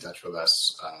get in touch with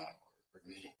us or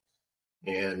me.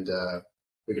 And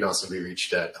we can also be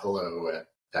reached at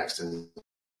hello@Paxton.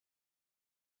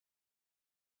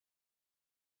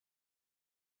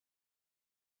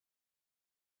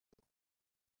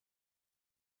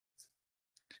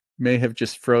 May have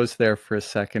just froze there for a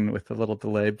second with a little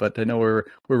delay, but I know we're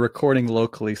recording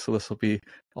locally, so this will be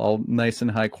all nice and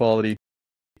high quality.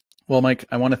 Well, Mike,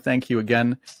 I want to thank you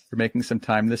again for making some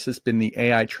time. This has been the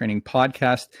AI Training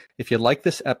Podcast. If you like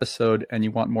this episode and you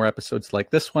want more episodes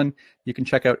like this one, you can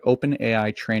check out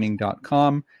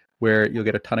openaitraining.com, where you'll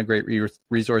get a ton of great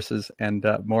resources and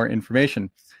more information.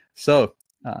 So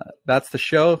that's the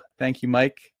show. Thank you,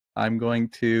 Mike. I'm going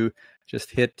to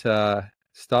just hit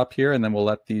stop here, and then we'll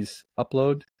let these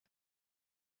upload.